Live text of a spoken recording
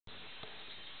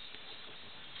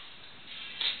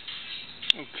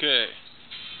Okay.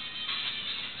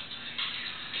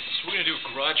 So we're going to do a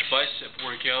garage bicep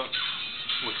workout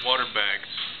with water bags.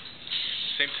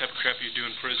 Same type of crap you do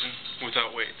in prison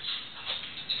without weights.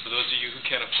 For those of you who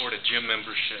can't afford a gym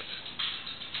membership,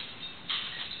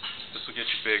 this will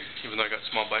get you big, even though I got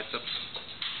small biceps.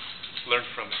 Learn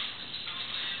from it.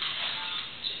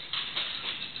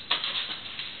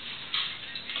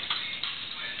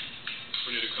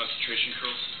 We're going to do concentration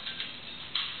curls.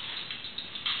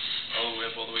 All the way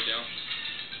up, all the way down.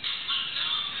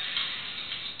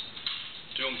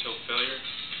 Do them until failure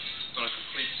on a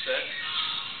complete set.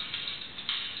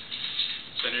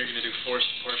 Then you're going to do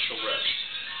forced partial reps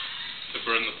to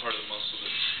burn the part of the muscle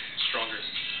that's stronger.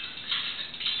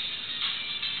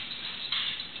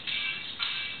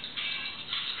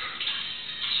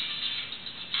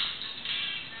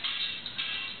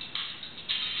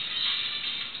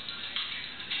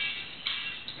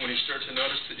 When you start to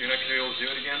notice that you're not going to be able to do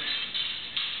it again,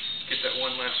 get that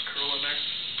one last curl in there,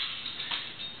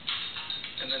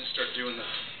 and then start doing the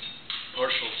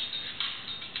partials.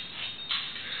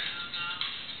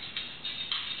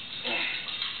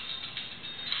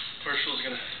 Partial is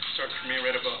going to start for me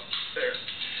right about there.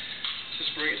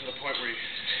 Just bring it to the point where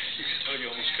you can tell you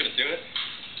almost couldn't do it,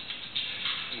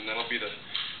 and that'll be the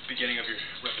beginning of your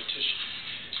repetition.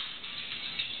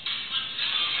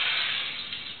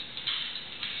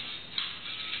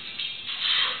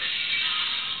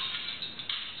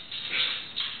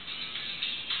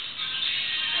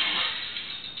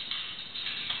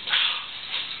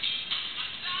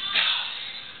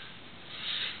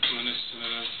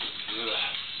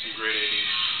 Some great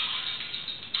 80s.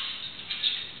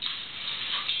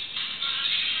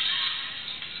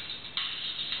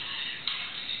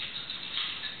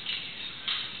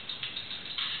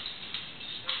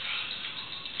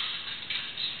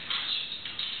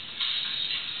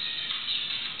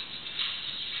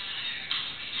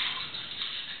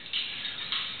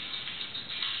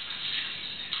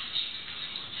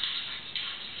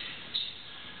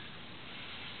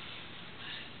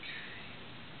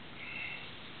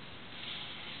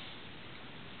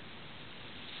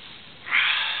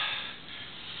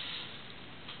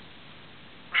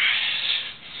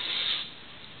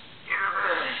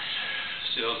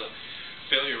 See, that was a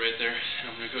failure right there.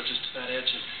 I'm going to go just to that edge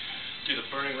and do the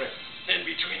burning right in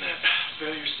between that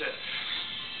failure set.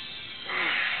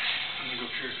 I'm going to go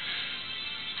up here,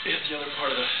 hit the other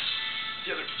part of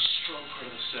the other strong part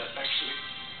of the set, actually.